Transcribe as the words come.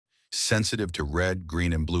sensitive to red,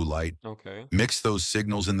 green, and blue light. Okay. Mix those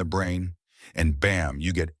signals in the brain, and bam,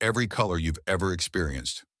 you get every color you've ever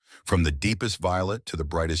experienced, from the deepest violet to the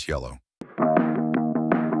brightest yellow.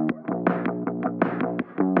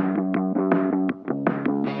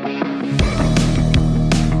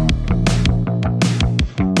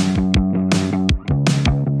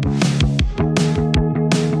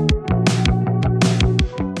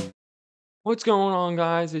 What's going on,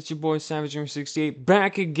 guys? It's your boy Savage68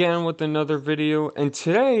 back again with another video, and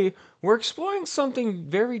today we're exploring something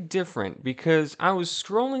very different because I was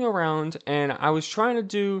scrolling around and I was trying to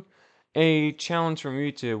do a challenge from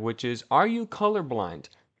YouTube, which is, are you colorblind?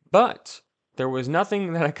 But there was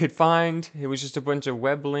nothing that I could find. It was just a bunch of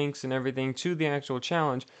web links and everything to the actual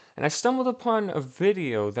challenge, and I stumbled upon a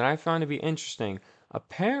video that I found to be interesting.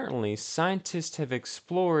 Apparently, scientists have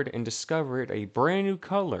explored and discovered a brand new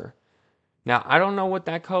color. Now, I don't know what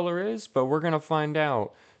that color is, but we're going to find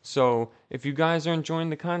out. So, if you guys are enjoying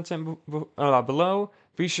the content below,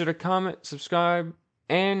 be sure to comment, subscribe,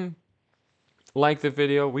 and like the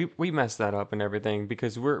video. We messed that up and everything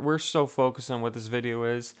because we're so focused on what this video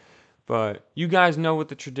is. But you guys know what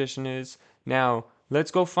the tradition is. Now,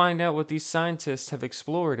 let's go find out what these scientists have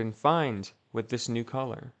explored and find with this new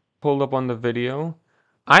color. Pulled up on the video.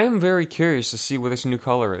 I am very curious to see what this new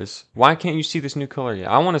color is. Why can't you see this new color yet?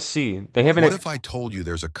 I want to see. They What haven't. if I told you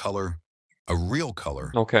there's a color, a real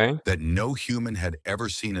color, Okay. that no human had ever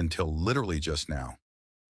seen until literally just now?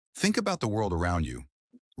 Think about the world around you.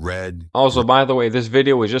 Red, Also, by the way, this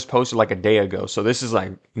video was just posted like a day ago, so this is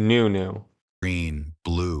like new. green,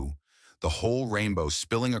 blue, the whole rainbow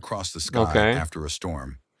spilling across the sky Okay. after a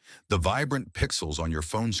storm. The vibrant pixels on your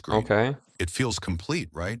phone screen. Okay. It feels complete,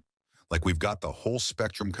 right? Like we've got the whole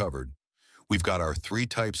spectrum covered. We've got our three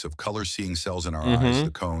types of color-seeing cells in our eyes,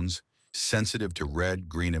 the Mm-hmm. cones, sensitive to red,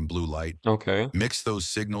 green, and blue light. Okay. Mix those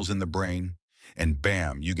signals in the brain, and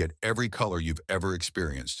bam, you get every color you've ever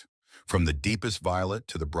experienced, from the deepest violet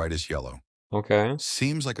to the brightest yellow. Okay.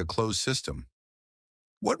 Seems like a closed system.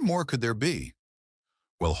 What more could there be?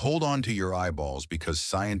 Well, hold on to your eyeballs because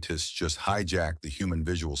scientists just hijacked the human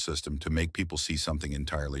visual system to make people see something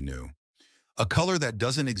entirely new. A color that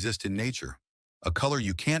doesn't exist in nature. A color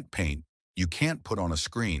you can't paint, you can't put on a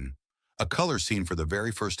screen. A color seen for the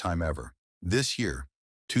very first time ever. This year,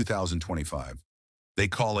 2025. They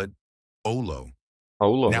call it OLO.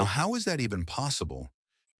 Now, OLO. how is that even possible?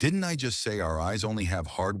 Didn't I just say our eyes only have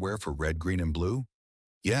hardware for red, green, and blue?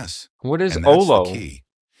 Yes, What is and that's the OLO? key.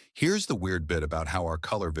 Here's the weird bit about how our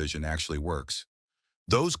color vision actually works.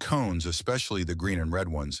 Those cones, especially the green and red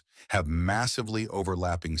ones, have massively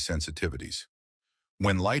overlapping sensitivities.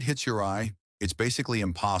 When light hits your eye, it's basically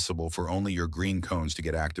impossible for only your green cones to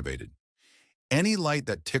get activated. Any light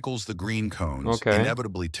that tickles the green cones Okay.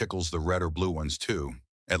 inevitably tickles the red or blue ones too,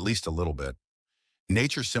 at least a little bit.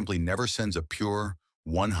 Nature simply never sends a pure,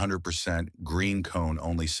 100% green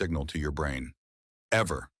cone-only signal to your brain.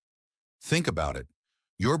 Ever. Think about it.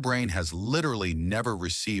 Your brain has literally never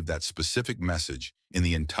received that specific message in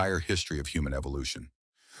the entire history of human evolution.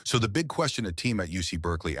 So the big question a team at UC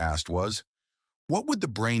Berkeley asked was, what would the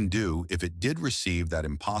brain do if it did receive that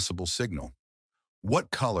impossible signal?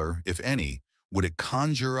 What color, if any, would it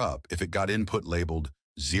conjure up if it got input labeled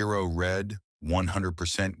 0 red,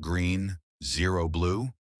 100% green, 0 blue?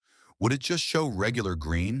 Would it just show regular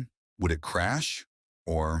green? Would it crash?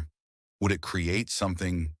 Or would it create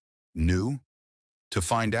something new? To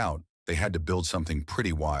find out, they had to build something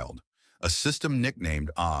pretty wild. A system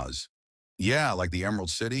nicknamed Oz. Yeah, like the Emerald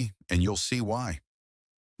City, and you'll see why.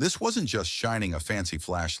 This wasn't just shining a fancy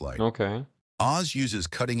flashlight. Okay. Oz uses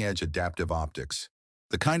cutting-edge adaptive optics,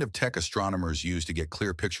 the kind of tech astronomers use to get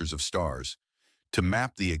clear pictures of stars, to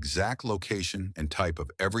map the exact location and type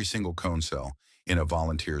of every single cone cell in a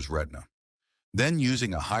volunteer's retina. Then,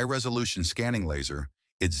 using a high-resolution scanning laser,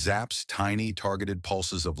 it zaps tiny targeted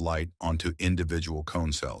pulses of light onto individual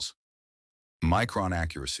cone cells. Micron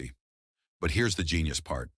accuracy. But here's the genius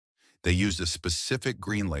part. They used a specific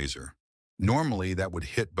green laser. Normally, that would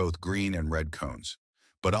hit both green and red cones.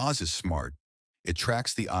 But Oz is smart. It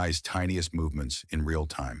tracks the eye's tiniest movements in real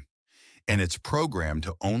time. And it's programmed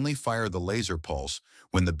to only fire the laser pulse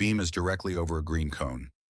when the beam is directly over a green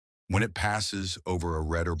cone. When it passes over a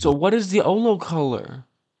red or So blue what is the OLO color?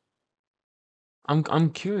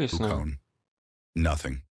 I'm curious now. cone,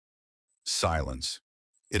 nothing. Silence.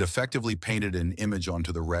 It effectively painted an image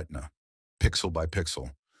onto the retina, pixel by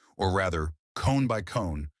pixel, or rather, cone by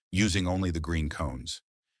cone, using only the green cones.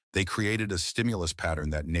 They created a stimulus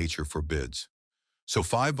pattern that nature forbids. So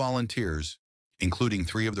 5 volunteers, including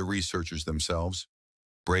 3 of the researchers themselves,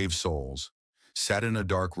 brave souls, sat in a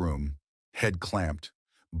dark room, head clamped,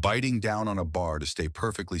 biting down on a bar to stay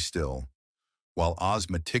perfectly still, while Oz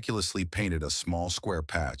meticulously painted a small square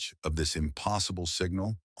patch of this impossible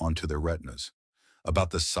signal onto their retinas,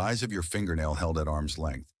 about the size of your fingernail held at arm's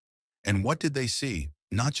length. And what did they see?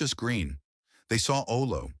 Not just green. They saw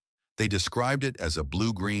OLO. They described it as a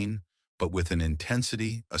blue-green, but with an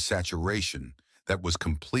intensity, a saturation, that was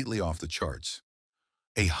completely off the charts.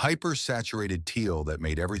 A hyper-saturated teal that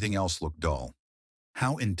made everything else look dull.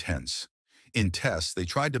 How intense? In tests, they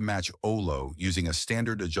tried to match OLO using a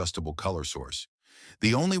standard adjustable color source.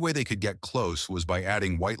 The only way they could get close was by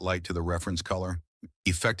adding white light to the reference color,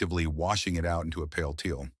 effectively washing it out into a pale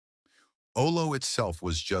teal. OLO itself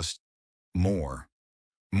was just more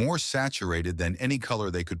saturated than any color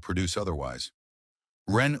they could produce otherwise.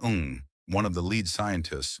 Ren Ng, one of the lead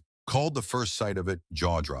scientists, called the first sight of it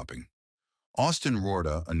jaw-dropping. Austin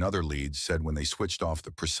Rorta, another lead, said when they switched off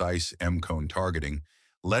the precise M-cone targeting,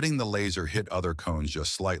 letting the laser hit other cones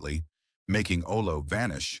just slightly, making OLO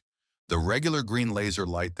vanish, the regular green laser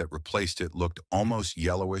light that replaced it looked almost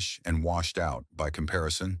yellowish and washed out by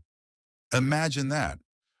comparison. Imagine that,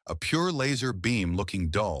 a pure laser beam looking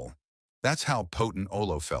dull. That's how potent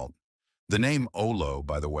OLO felt. The name OLO,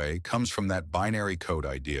 by the way, comes from that binary code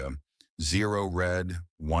idea, 0 red,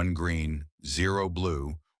 1 green, 0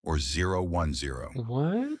 blue, or 010.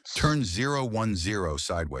 What? Turn 010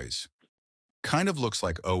 sideways. Kind of looks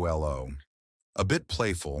like OLO. A bit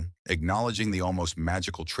playful, acknowledging the almost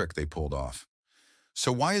magical trick they pulled off.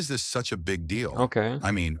 So why is this such a big deal? Okay.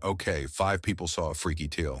 I mean, okay, 5 people saw a freaky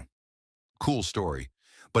teal. Cool story.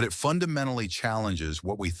 But it fundamentally challenges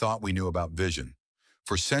what we thought we knew about vision.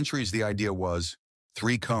 For centuries, the idea was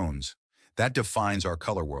 3 cones. That defines our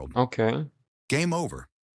color world. Okay. Game over.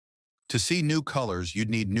 To see new colors, you'd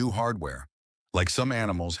need new hardware. Like some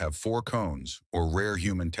animals have 4 cones or rare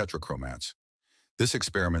human tetrachromats. This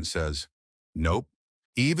experiment says, nope.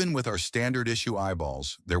 Even with our standard issue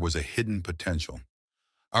eyeballs, there was a hidden potential.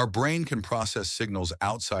 Our brain can process signals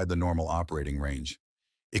outside the normal operating range.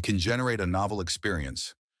 It can generate a novel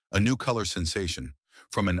experience, a new color sensation,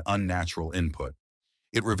 from an unnatural input.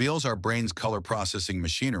 It reveals our brain's color processing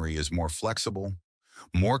machinery is more flexible,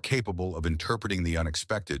 more capable of interpreting the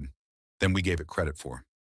unexpected than we gave it credit for.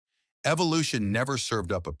 Evolution never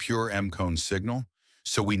served up a pure M-cone signal,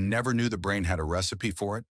 so we never knew the brain had a recipe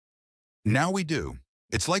for it. Now we do.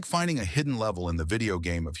 It's like finding a hidden level in the video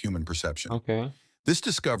game of human perception. Okay. This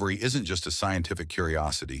discovery isn't just a scientific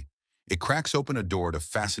curiosity. It cracks open a door to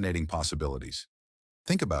fascinating possibilities.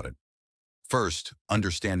 Think about it. First,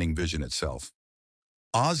 understanding vision itself.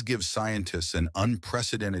 Oz gives scientists an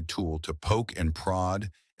unprecedented tool to poke and prod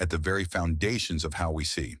at the very foundations of how we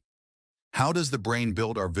see. How does the brain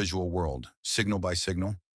build our visual world, signal by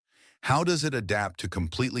signal? How does it adapt to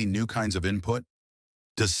completely new kinds of input?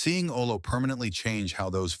 Does seeing OLO permanently change how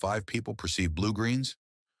those 5 people perceive blue-greens?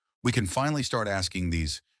 We can finally start asking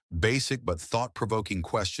these basic but thought-provoking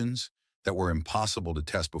questions that were impossible to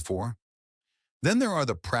test before. Then there are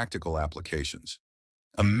the practical applications.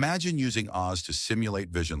 Imagine using Oz to simulate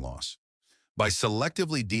vision loss. By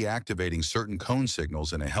selectively deactivating certain cone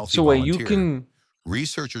signals in a healthy So wait, you volunteer, can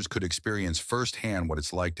researchers could experience firsthand what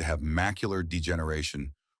it's like to have macular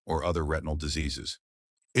degeneration or other retinal diseases.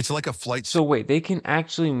 It's like a flight so wait, they can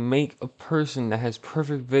actually make a person that has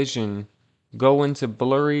perfect vision go into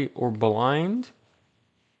blurry or blind?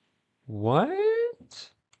 What?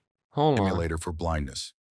 Hold on. simulator for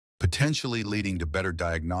blindness, potentially leading to better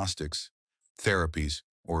diagnostics, therapies,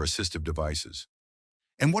 or assistive devices.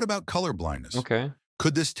 And what about color blindness? Okay.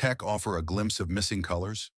 Could this tech offer a glimpse of missing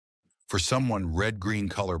colors? For someone red-green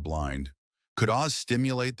colorblind, could Oz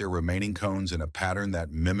stimulate their remaining cones in a pattern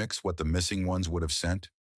that mimics what the missing ones would have sent?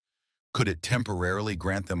 Could it temporarily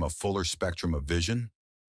grant them a fuller spectrum of vision?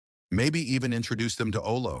 Maybe even introduce them to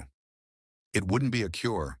OLO? It wouldn't be a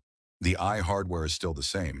cure. The eye hardware is still the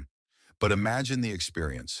same. But imagine the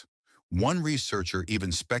experience. One researcher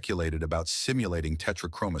even speculated about simulating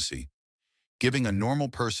tetrachromacy, giving a normal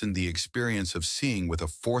person the experience of seeing with a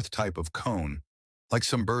 4th type of cone, like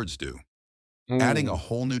some birds do, adding a Ooh.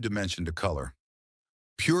 whole new dimension to color.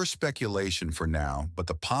 Pure speculation for now, but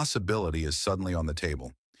the possibility is suddenly on the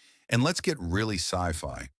table. And let's get really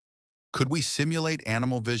sci-fi. Could we simulate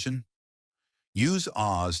animal vision? Use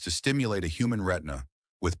Oz to stimulate a human retina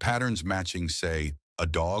with patterns matching, say, a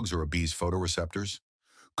dog's or a bee's photoreceptors.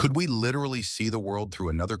 Could we literally see the world through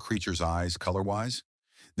another creature's eyes color-wise?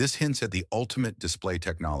 This hints at the ultimate display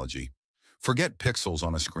technology. Forget pixels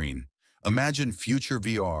on a screen. Imagine future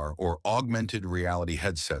VR or augmented reality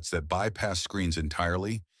headsets that bypass screens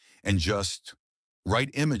entirely and just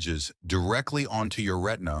write images directly onto your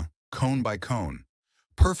retina, cone by cone.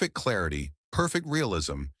 Perfect clarity, Perfect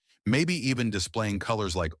realism, maybe even displaying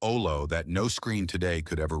colors like OLO that no screen today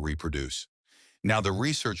could ever reproduce. Now, the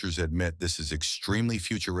researchers admit this is extremely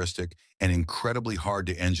futuristic and incredibly hard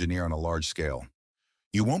to engineer on a large scale.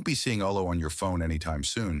 You won't be seeing OLO on your phone anytime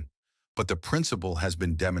soon, but the principle has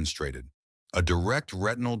been demonstrated. A direct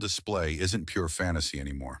retinal display isn't pure fantasy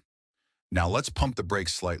anymore. Now let's pump the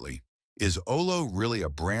brakes slightly. Is OLO really a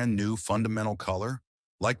brand new fundamental color,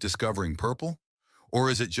 like discovering purple? Or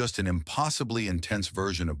is it just an impossibly intense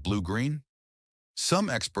version of blue-green? Some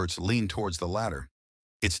experts lean towards the latter.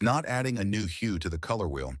 It's not adding a new hue to the color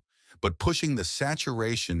wheel, but pushing the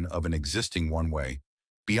saturation of an existing one way,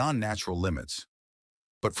 beyond natural limits.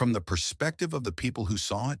 But from the perspective of the people who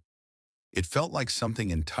saw it, it felt like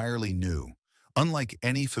something entirely new, unlike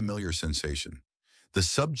any familiar sensation. The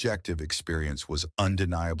subjective experience was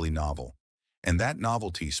undeniably novel, and that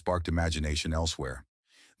novelty sparked imagination elsewhere.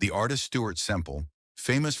 The artist Stuart Semple,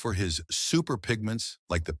 famous for his super pigments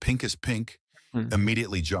like the pinkest pink, Hmm.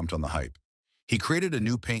 immediately jumped on the hype. He created a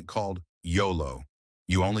new paint called YOLO,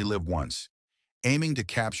 You Only Live Once, aiming to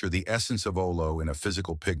capture the essence of OLO in a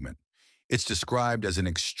physical pigment. It's described as an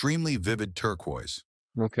extremely vivid turquoise.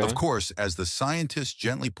 Of Okay. course, as the scientists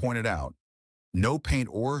gently pointed out, no paint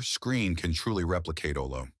or screen can truly replicate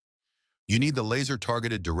OLO. You need the laser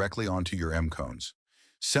targeted directly onto your M cones.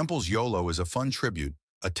 Semple's YOLO is a fun tribute,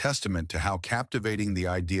 a testament to how captivating the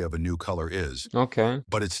idea of a new color is, Okay.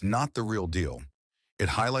 but it's not the real deal. It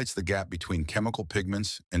highlights the gap between chemical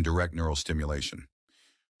pigments and direct neural stimulation.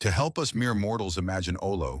 To help us mere mortals imagine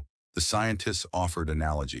OLO, the scientists offered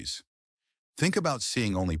analogies. Think about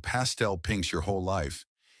seeing only pastel pinks your whole life,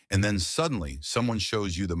 and then suddenly someone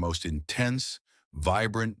shows you the most intense,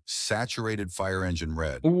 vibrant, saturated fire engine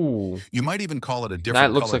red. Ooh, You might even call it a that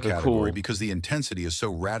different looks color like a category cool. because the intensity is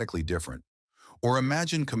so radically different. Or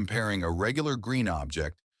imagine comparing a regular green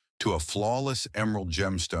object to a flawless emerald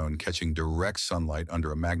gemstone catching direct sunlight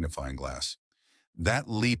under a magnifying glass. That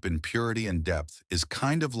leap in purity and depth is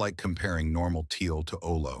kind of like comparing normal teal to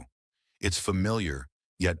OLO. It's familiar,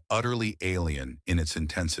 yet utterly alien in its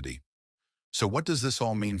intensity. So what does this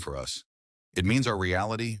all mean for us? It means our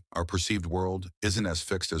reality, our perceived world, isn't as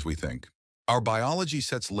fixed as we think. Our biology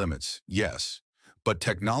sets limits, yes, but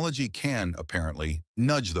technology can, apparently,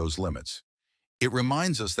 nudge those limits. It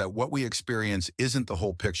reminds us that what we experience isn't the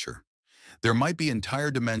whole picture. There might be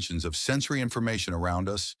entire dimensions of sensory information around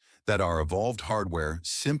us that our evolved hardware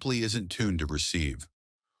simply isn't tuned to receive.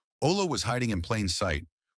 OLO was hiding in plain sight,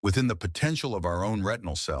 within the potential of our own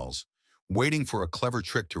retinal cells, waiting for a clever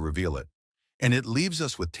trick to reveal it. And it leaves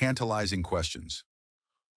us with tantalizing questions.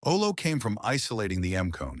 OLO came from isolating the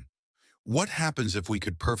M cone. What happens if we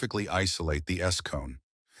could perfectly isolate the S cone,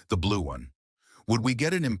 the blue one? Would we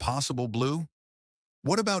get an impossible blue?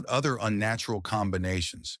 What about other unnatural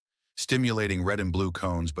combinations, stimulating red and blue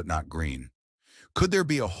cones but not green? Could there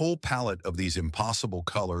be a whole palette of these impossible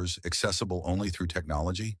colors accessible only through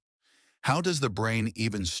technology? How does the brain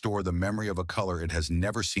even store the memory of a color it has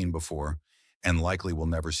never seen before and likely will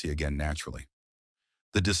never see again naturally?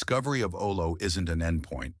 The discovery of OLO isn't an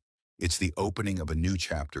endpoint. It's the opening of a new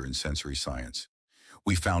chapter in sensory science.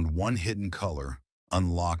 We found one hidden color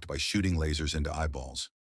unlocked by shooting lasers into eyeballs.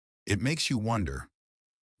 It makes you wonder,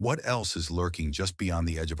 what else is lurking just beyond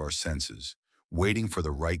the edge of our senses, waiting for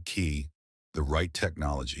the right key, the right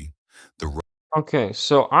technology, the right... Okay,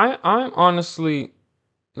 so I'm honestly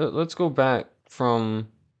let's go back from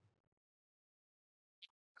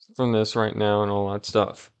this right now and all that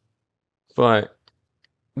stuff. But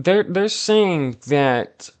they're saying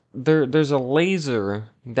that there's a laser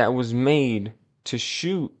that was made to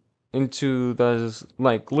shoot into those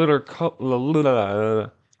like little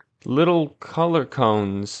color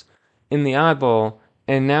cones in the eyeball,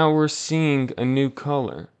 and now we're seeing a new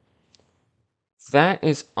color. That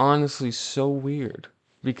is honestly so weird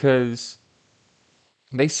because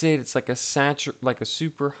they say it's like like a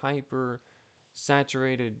super hyper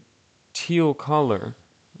saturated teal color,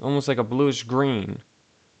 almost like a bluish green.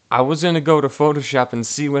 I was gonna go to Photoshop and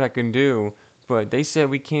see what I can do, but they said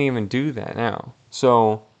we can't even do that now.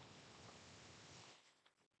 So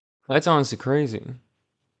that's honestly crazy.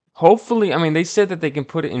 Hopefully, I mean, they said that they can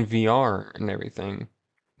put it in VR and everything.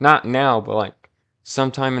 Not now, but like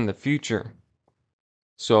sometime in the future.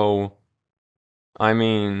 So, I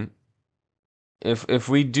mean, if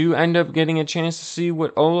we do end up getting a chance to see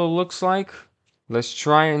what OLO looks like, let's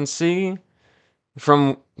try and see.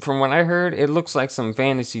 From what I heard, it looks like some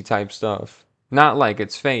fantasy type stuff. Not like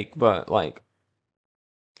it's fake, but like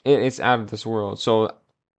it's out of this world. So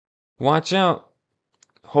watch out.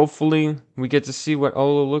 Hopefully, we get to see what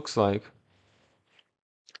OLO looks like.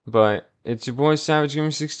 But It's your boy Savage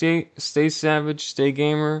Gamer 68. Stay savage, stay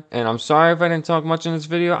gamer. And I'm sorry if I didn't talk much in this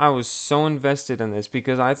video. I was so invested in this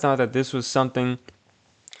because I thought that this was something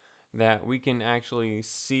that we can actually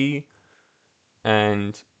see,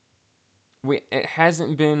 and it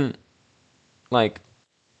hasn't been like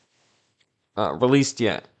released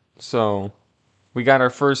yet. So we got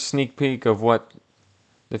our first sneak peek of what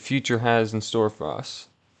the future has in store for us.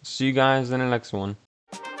 See you guys in the next one.